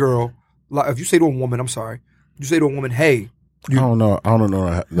say to a girl, like if you say to a woman, you say to a woman, hey, I don't know. I don't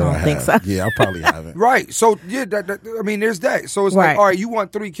think have. so. Yeah, I probably haven't. right. So yeah, I mean, there's that. So it's Right. like, all right, you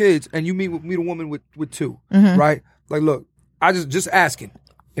want 3 kids and you meet a woman with 2, Mm-hmm. right? Like, look, I just asking.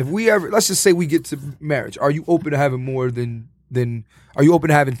 If we ever, let's just say we get to marriage, are you open to having more than? Are you open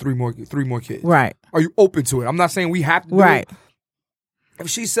to having 3 more kids? Right. Are you open to it? I'm not saying we have to do Right. it. If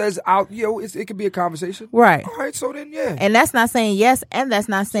she says, it could be a conversation. Right. All right, so then, yeah. And that's not saying yes, and that's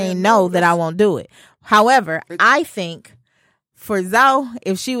not saying no that I won't do it. However, I think for Zoe,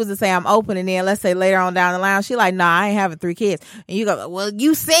 if she was to say I'm open, and then let's say later on down the line, she like, nah, I ain't having 3 kids. And you go, well,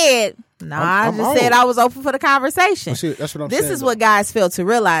 you said, I I'm just said old. I was open for the conversation. See, that's what I'm This saying. is what guys fail to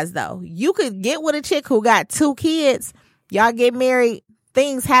realize, though. You could get with a chick who got 2 kids. Y'all get married.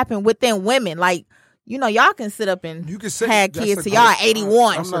 Things happen within women. Like, You know, y'all can sit up and You can say have that's kids a till y'all great-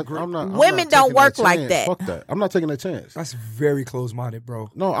 81. I'm not Women don't taking work that like chance. that. Fuck that. I'm not taking that chance. That's very close-minded, bro.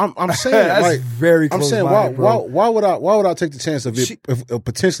 No, I'm saying That's like very I'm saying close-minded, bro. why would I take the chance of it of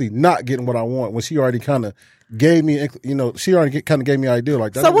potentially not getting what I want when she already kind of gave me, you know, she already kind of gave me an idea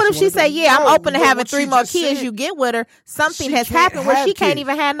like that. So what if she say, yeah, I'm No, open to but having what 3 she more just kids, said- you get with her, something She has can't happened where have she can't kids.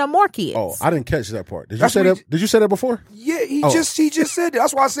 even have no more kids. Oh, I didn't catch that part. Did you That's say what that? Did you say that before? Yeah, he Oh. just said that.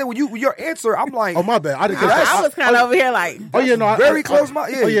 That's why I said when your answer, I'm like, Oh, my bad. I didn't catch that. I was kind of over here like, Oh yeah, no, very close. Yeah.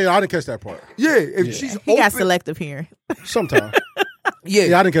 Oh yeah, I didn't catch that part. yeah. If she's he open, got selective hearing. Sometime. yeah,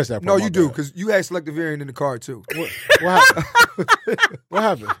 Yeah, I didn't catch that part. No, My you do bad. because you had selective hearing in the car too. What happened? What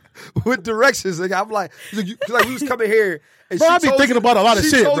happened? With directions, like, I'm like we was coming here. And Bro, she I be told thinking you- about a lot of she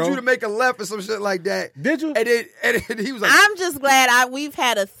shit, told bro. you to make a left or some shit like that. Did you? And then he was like, I'm just glad we've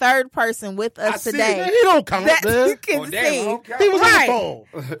had a third person with I us see it. today. Man, he don't count, That man. you can Oh, damn, I see. don't count. He was Right. on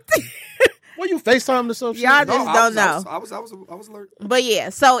the phone. What, you FaceTime or something? Y'all no, just I don't was- know. I was alert. But yeah,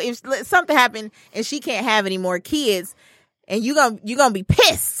 so if something happened and she can't have any more kids, and you gonna be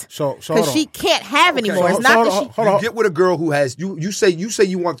pissed So hold because on. she can't have any Okay. more. So It's not that she. hold on. You get with a girl who has you say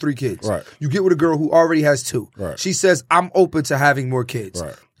you want 3 kids. Right. You get with a girl who already has 2. Right. She says, I'm open to having more kids.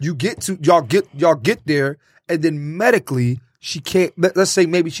 Right. You get to y'all get there, and then medically she can't. Let's say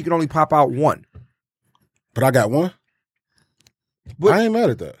maybe she can only pop out 1. But I got one. But- I ain't mad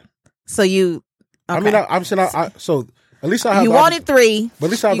at that. So you. Okay. I mean, I'm saying, so at least I have. you the wanted 3. But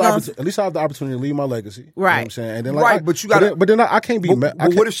at least I have You the gonna- at least I have the opportunity to leave my legacy. You know what Right. I'm saying, and then Right, but you gotta- But then I can't be. But I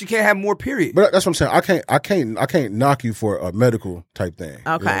can't, what if she can't have more? Period. But that's what I'm saying. I can't knock you for a medical type thing. You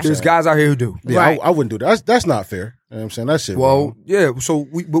know what I'm There's saying? guys out here who do. Yeah, Right. I wouldn't do that. That's not fair. You know what I'm saying? That shit. Well, wrong. yeah. So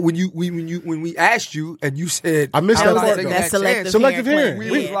when we asked you and you said I missed That that was part. it. though. That's selective chance, Selective hearing.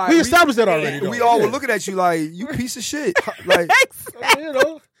 clip. We, Yeah. we established that already. though. we all Yeah. were looking at you like you piece of shit. Like, You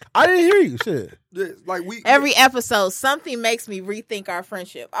know, I didn't hear you. Shit. like we Every episode, something makes me rethink our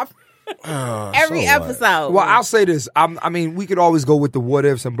friendship. Every so what? episode. Well, I'll say this. I mean, we could always go with the what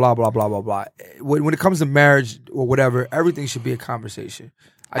ifs and blah blah blah blah blah. When it comes to marriage or whatever, everything should be a conversation.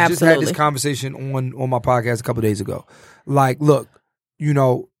 I just had Absolutely. this conversation on my podcast a couple days ago. Like, look, you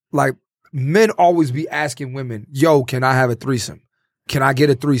know, like men always be asking women, "Yo, can I have a threesome? Can I get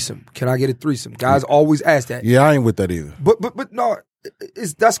a threesome? Can I get a threesome?" Guys always ask that. Yeah, I ain't with that either. But no,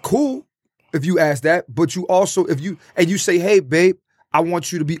 that's cool if you ask that. But you also if you say, "Hey, babe, I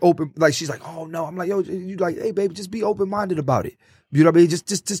want you to be open." Like she's like, "Oh no," I'm like, "Yo," you like, "Hey, babe, just be open minded about it." You know what I mean?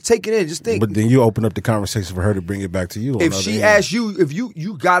 Just take it in. Just think. But then you open up the conversation for her to bring it back to you. on If the other she end. asks you, if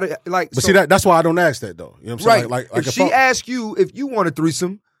you got it, like, But so- see that's why I don't ask that though. You know what I'm saying? right? Like if she asks you if you want a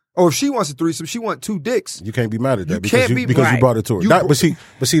threesome, or if she wants a threesome, she want 2 dicks. you can't be mad at that You because can't you be- because you right. brought it to her. You Not- br-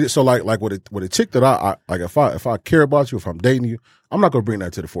 but see, so like with a chick that I like, if I care about you, if I'm dating you, I'm not gonna bring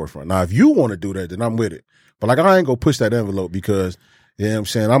that to the forefront. Now, if you want to do that, then I'm with it. But like, I ain't gonna push that envelope because you know what I'm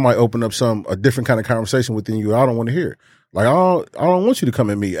saying, I might open up a different kind of conversation within you. I don't want to hear. Like, I don't want you to come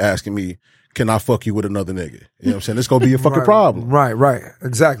at me asking me, can I fuck you with another nigga? You know what I'm saying? It's gonna be a fucking problem. Right,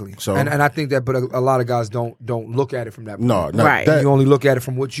 exactly. So- and I think that, but a lot of guys don't look at it from that point. No, not Right. that. You only look at it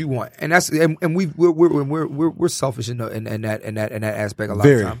from what you want, and that's and we're selfish in that aspect a lot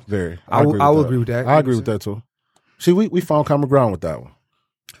Very, of time. very. I will agree with that. I agree with that too. See, we found common ground with that one.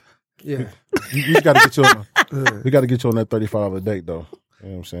 Yeah, We got to get you on. We got to get you on that 35 a date though. You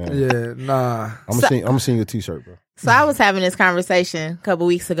know what I'm saying? yeah, nah. I'm gonna send you a t-shirt, bro. So I was having this conversation a couple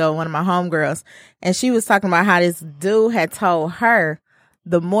weeks ago with one of my homegirls, and she was talking about how this dude had told her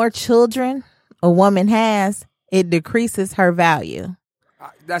the more children a woman has, it decreases her value.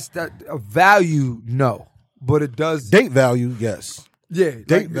 That's a value, no, but it does. Date value, yes. Yeah,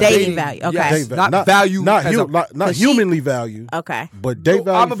 Dating value, okay. yes, Date not value, not as a- not humanly value, Okay. but date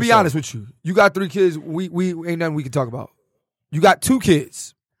value. I'm gonna be honest with you. You got 3 kids. We ain't nothing we can talk about. You got 2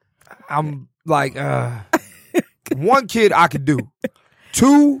 kids. I'm like, 1 kid I could do.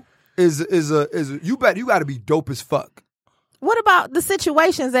 2 is you bet you got to be dope as fuck. What about the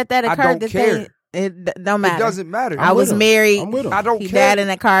situations that I occurred don't that care. it don't matter. It doesn't matter. I was with him. married. I'm with him. I don't He care. died in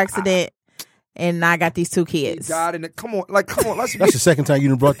a car accident, and I got these 2 kids. God, and come on, let's That's the second time you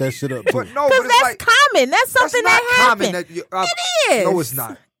done brought that shit up. Too. but no, Because but it's that's like common. That's that's something not that common. happened. It is. No, it's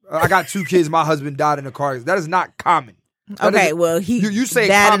not. I got 2 kids. My husband died in a car accident. That is not common. That Okay, is- well, he you say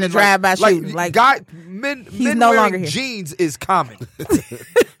died common, in a drive-by like, shooting. Like, men he's men no wearing longer here. jeans is common.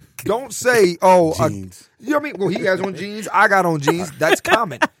 Don't say, oh, Jeans. you know what I mean? Well, he has on jeans. I got on jeans. That's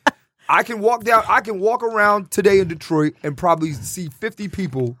common. I can walk around today in Detroit and probably see 50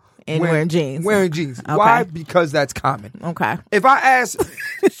 people And wearing jeans. Wearing jeans. Okay. Why? Because that's common. okay. If I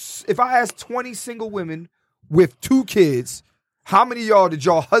ask 20 single women with 2 kids, how many of y'all did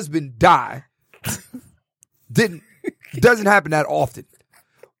your husband die Doesn't happen that often.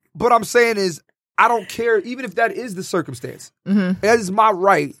 But I'm saying is, I don't care, even if that is the circumstance. Mm-hmm. That is my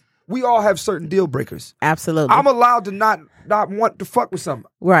right. We all have certain deal breakers. Absolutely. I'm allowed to not want to fuck with something.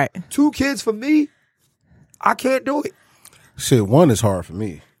 Right. 2 kids for me, I can't do it. Shit, 1 is hard for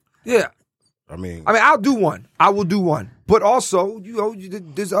me. Yeah. I mean, I'll do 1. I will do 1. But also,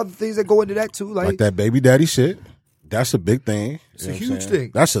 there's other things that go into that too. like that baby daddy shit. That's a big thing. It's a huge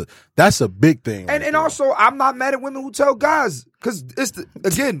thing. That's a big thing. And also, I'm not mad at women who tell guys, because it's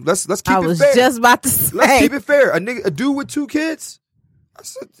let's keep it fair. I was just about to say. Let's keep it fair. A dude with 2 kids.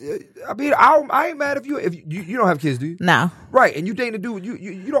 I ain't mad if you don't have kids, do you? No. Right, and you dating a dude.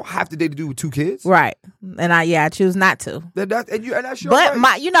 You don't have to date a dude with 2 kids. Right. And I choose not to. And that's your But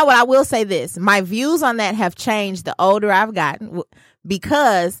right. you know what, I will say this. My views on that have changed the older I've gotten,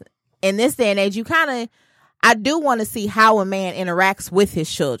 because in this day and age, I do want to see how a man interacts with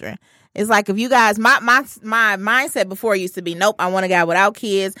his children. It's like, if you guys, my mindset before used to be, nope, I want a guy without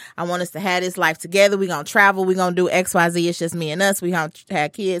kids. I want us to have this life together. We're going to travel. We're going to do XYZ. It's just me and us. We going to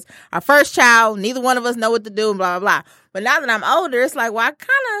have kids. Our first child, neither one of us know what to do, blah, blah, blah. But now that I'm older, it's like, well,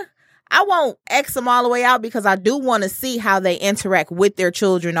 I won't X them all the way out, because I do want to see how they interact with their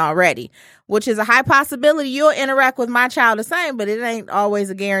children already, which is a high possibility you'll interact with my child the same, but it ain't always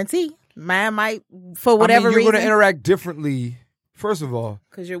a guarantee. Mine might, for whatever reason. You're going to interact differently. First of all,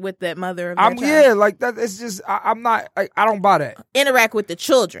 because you're with that mother of that child. like that. It's just I'm not. I don't buy that. Interact with the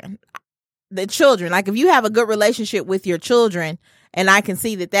children. Like, if you have a good relationship with your children, and I can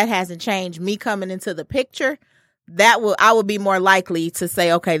see that hasn't changed, me coming into the picture, I would be more likely to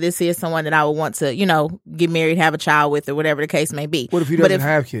say, okay, this is someone that I would want to, get married, have a child with, or whatever the case may be. What if he doesn't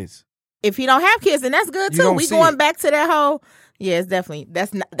have kids? If he don't have kids, then that's good too. We going back to that whole. Yeah, it's definitely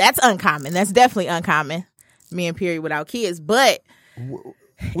that's uncommon. That's definitely uncommon. Me and period without kids, but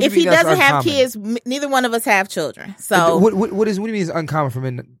if he doesn't have kids, neither one of us have children. So what do you mean is uncommon for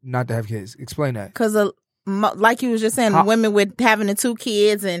men not to have kids? Explain that. Because like you was just saying, women with having the 2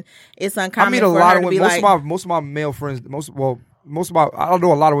 kids, and it's uncommon. I mean, a lot of women. Most of my male friends. I don't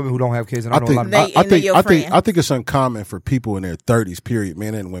know a lot of women who don't have kids, and I know a lot of. I think it's uncommon for people in their 30s, period,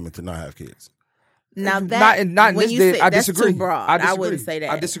 men and women, to not have kids. Now that not when you say, I disagree. Too broad. I wouldn't say that.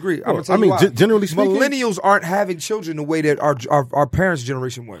 I disagree. Well, I mean, generally speaking, millennials aren't having children the way that our parents'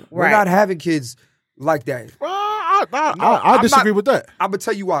 generation were. Right. We're not having kids like that. I disagree with that. I'm gonna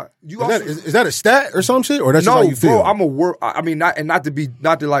tell you why. Is that a stat or some shit, or that's just how you feel? Bro, I'm not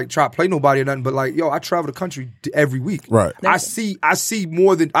to like try to play nobody or nothing, but like, I travel the country every week. Right. I see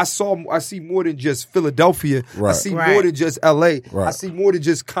more than just Philadelphia. Right. I see more than just LA. Right. I see more than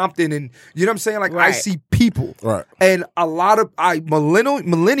just Compton, and you know what I'm saying? Like, I see people. Right. And a lot of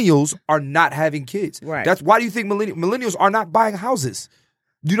millennials are not having kids. Right. That's why do you think millennials are not buying houses?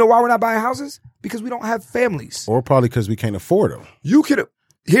 Do you know why we're not buying houses? Because we don't have families. Or probably because we can't afford them.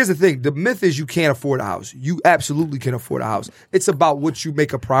 Here's the thing. The myth is you can't afford a house. You absolutely can afford a house. It's about what you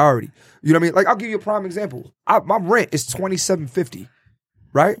make a priority. You know what I mean? Like, I'll give you a prime example. My rent is $2,750,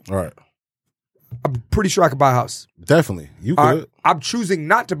 right? Right. I'm pretty sure I could buy a house. Definitely. You could. I'm choosing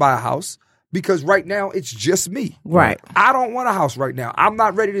not to buy a house because right now it's just me. Right. I don't want a house right now. I'm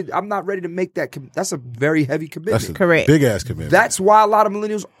not ready to make that. That's a very heavy commitment. That's a correct. Big ass commitment. That's why a lot of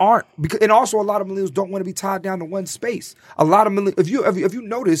millennials aren't. And also a lot of millennials don't want to be tied down to one space. A lot of if you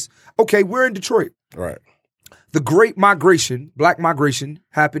notice, okay, we're in Detroit. Right. The Great Migration, Black Migration,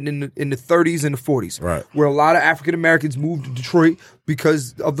 happened in the 30s and the 40s. Right. Where a lot of African Americans moved to Detroit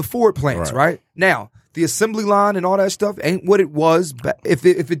because of the Ford plants. Right. Now, the assembly line and all that stuff ain't what it was. If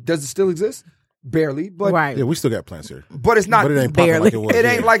it does it still exist? Barely, but yeah, we still got plants here. But it's not. But it ain't barely. like it was. It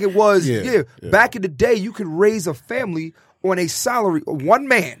ain't like it was. Yeah. Back in the day, you could raise a family on a salary. One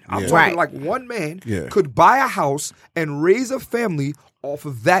man. I'm talking like one man could buy a house and raise a family off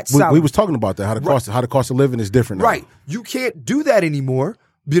of that salary. We was talking about that. How the cost of living is different now. Right. You can't do that anymore.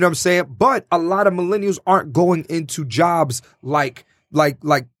 You know what I'm saying? But a lot of millennials aren't going into jobs like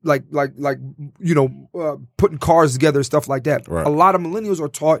putting cars together and stuff like that. Right. A lot of millennials are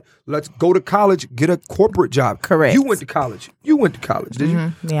taught, let's go to college, get a corporate job. Correct. You went to college, did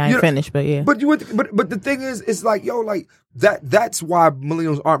you? Yeah, I ain't finished, but yeah. But you went. But the thing is, it's like, like that. That's why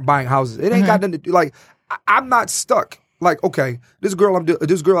millennials aren't buying houses. It ain't got nothing to do. Like, I'm not stuck. Like, okay, this girl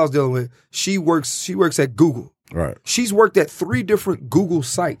I was dealing with, she works at Google. Right. She's worked at 3 different Google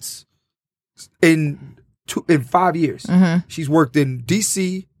sites in 5 years. She's worked in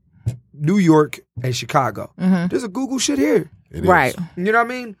DC, New York, and Chicago. There's a Google shit here. Right. You know what I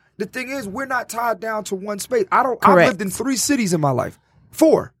mean? The thing is, we're not tied down to one space. I've lived in 3 cities in my life.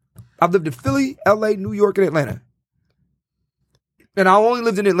 4. I've lived in Philly, LA, New York, and Atlanta. And I only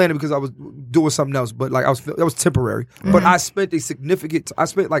lived in Atlanta because I was doing something else, but like that was temporary. But I spent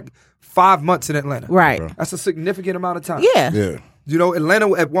like 5 months in Atlanta. Right. That's a significant amount of time. Yeah. Yeah. You know,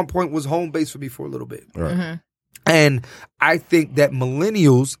 Atlanta at one point was home base for me for a little bit. Right. And I think that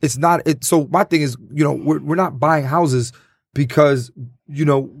millennials, so my thing is, you know, we're not buying houses because, you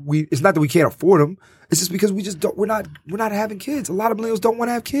know, it's not that we can't afford them. It's just because we're not having kids. A lot of millennials don't want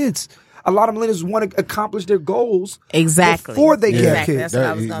to have kids. A lot of millennials want to accomplish their goals Before before they get Exactly. kids. That's what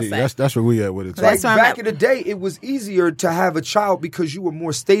I was gonna say. That's where we at with it. too. Like That's why I'm back at- in the day, it was easier to have a child because you were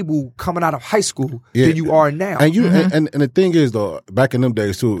more stable coming out of high school Yeah. than you are now. And and the thing is though, back in them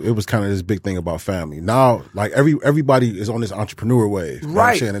days too, it was kind of this big thing about family. Now, like everybody is on this entrepreneur wave, you know what I'm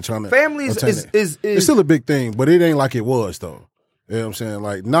Right. saying, and trying to Family is it's still a big thing, but it ain't like it was though. You know what I'm saying?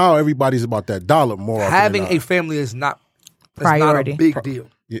 Like now, everybody's about that dollar more. often having than a not. family is not Priority. a big deal.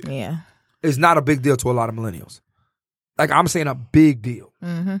 Yeah. It's not a big deal to a lot of millennials. Like I'm saying, a big deal.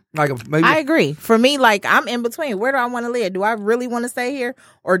 Like maybe I agree. For me, like I'm in between. Where do I want to live? Do I really want to stay here,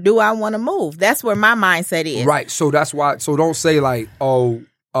 or do I want to move? That's where my mindset is. right. So that's why. So don't say like, oh,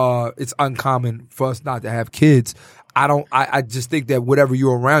 it's uncommon for us not to have kids. I just think that whatever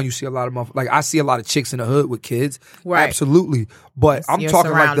you're around, you see a lot of like I see a lot of chicks in the hood with kids. Right. Absolutely. But It's I'm your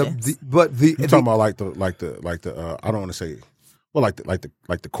talking like surroundings. You talking about like the I don't want to say, well, like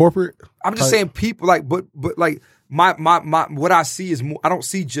the corporate. I'm just type? saying people like, but like my what I see is more. I don't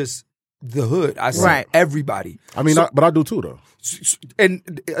see just the hood. I see Right. everybody. I mean, but I do too though. And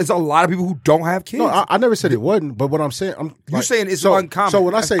there's a lot of people who don't have kids. No, I never said it wasn't. But what I'm saying, You're saying it's uncommon. So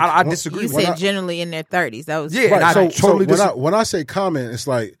when I say I disagree. You with said that. generally in their 30s. That was Yeah, Right. and I So, totally so disagree. when I say common, it's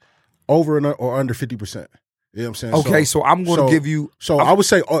like over or under 50%. You know what I'm saying? Okay, so I'm going to give you. So I would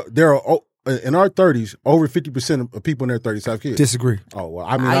say there are in our 30s over 50% of people in their 30s have kids. Disagree. Oh well,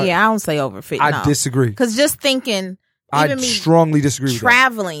 I mean, yeah, I don't say over 50. I disagree. Because just thinking, I even me strongly disagree with that.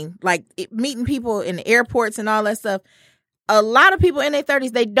 traveling, like meeting people in the airports and all that stuff. A lot of people in their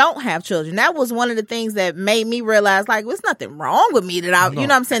 30s, they don't have children. That was one of the things that made me realize, like, there's nothing wrong with me that you know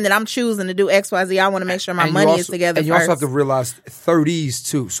what I'm saying, that I'm choosing to do X, Y, Z. I want to make sure my And money you also, is together And you first. also have to realize 30s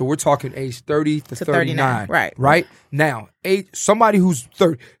too. So we're talking age 30 to 39. right. Right? Now, somebody who's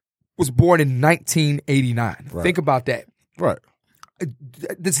 30 was born in 1989. Right. Think about that. right.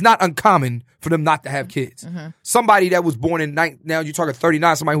 It's not uncommon for them not to have kids. Somebody that was born in now you're talking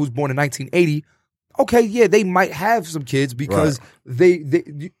 39, somebody who was born in 1980, okay, yeah, they might have some kids because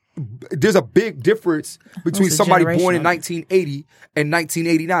there's a big difference between It's a somebody born in generational. 1980 and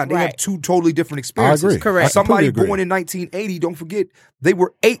 1989. They have Right. two totally different experiences. agree. Correct. I Somebody completely agree. born in 1980, don't forget, they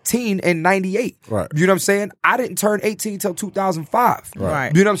were 18 and 98. Right. You know what I'm saying? I didn't turn 18 until 2005.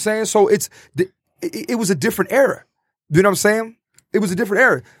 Right. You know what I'm saying? So it was a different era. You know what I'm saying? It was a different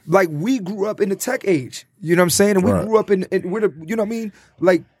era. Like we grew up in the tech age. You know what I'm saying? And we Right. grew up in we're the, you know what I mean?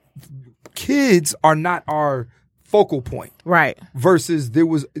 Like kids are not our focal point Right. versus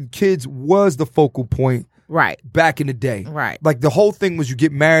kids was the focal point Right. back in the day. Right. Like the whole thing was you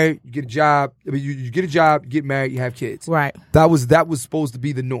get married, you get a job, I mean, you get a job, you get married, you have kids. Right. That was supposed to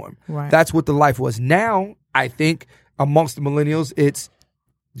be the norm. Right. That's what the life was. Now, I think amongst the millennials, it's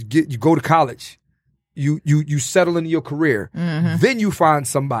you go to college, you settle into your career, then you find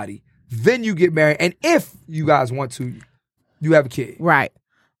somebody, then you get married, and if you guys want to, you have a kid. Right.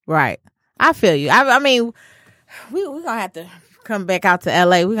 Right. I feel you. I mean, we're going to have to come back out to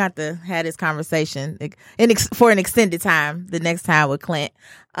LA. We're going to have to have this conversation for an extended time the next time with Clint.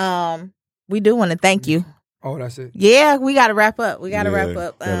 We do want to thank you. Oh, that's it. Yeah, we got to wrap up. We got to Yeah, wrap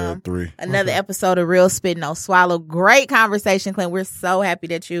up. gotta have 3. Another episode of Real Spit No Swallow. Great conversation, Clint. We're so happy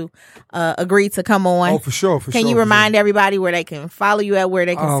that you agreed to come on. Oh, for sure. Can you remind everybody where they can follow you at, where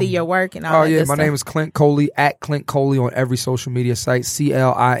they can see your work and all Oh that yeah, good my stuff? name is Clint Coley at Clint Coley on every social media site.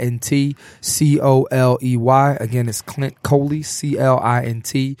 CLINT COLEY. Again, it's Clint Coley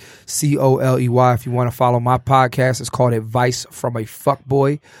CLINT COLEY. If you want to follow my podcast, it's called Advice from a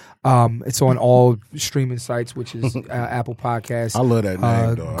Fuckboy. It's on all streaming sites, which is Apple Podcasts. I love that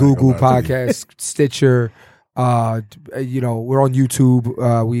name, though. I ain't Google gonna lie to you. Podcasts, Stitcher. We're on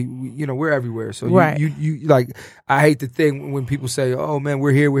YouTube. We're everywhere. So Right. you like. I hate the thing when people say, "Oh man,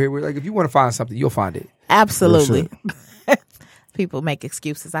 we're here." We're like, if you want to find something, you'll find it. Absolutely. People make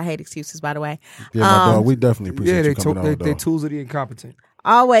excuses. I hate excuses, by the way. Yeah, my dog. We definitely appreciate you coming on, they're dog. tools of the incompetent.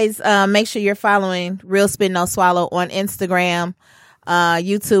 Always make sure you're following Real Spit No Swallow on Instagram.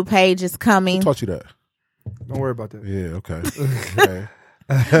 YouTube page is coming. Who taught you that? Don't worry about that. Yeah, okay. Okay.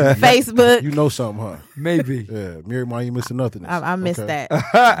 Facebook. You know something, huh? Maybe. Yeah, Mary, you ain't missing nothing. I missed Okay.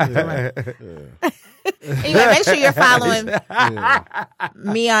 that. Anyway, make sure you're following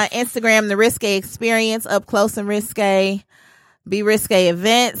me on Instagram, The Risque Experience, Up Close and Risque. Be Risque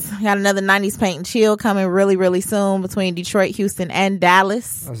events. Got another 90s Paint and Chill coming really, really soon between Detroit, Houston, and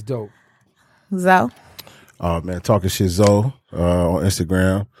Dallas. That's dope. Zoe? Man, Talking Shit Zoe on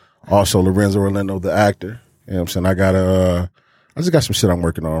Instagram. Also, Lorenzo Orlando, the actor. You know what I'm saying? I just got some shit I'm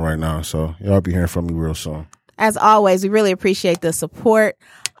working on right now. So y'all be hearing from me real soon. As always, we really appreciate the support.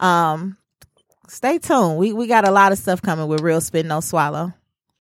 Stay tuned. We got a lot of stuff coming with Real Spit No Swallow.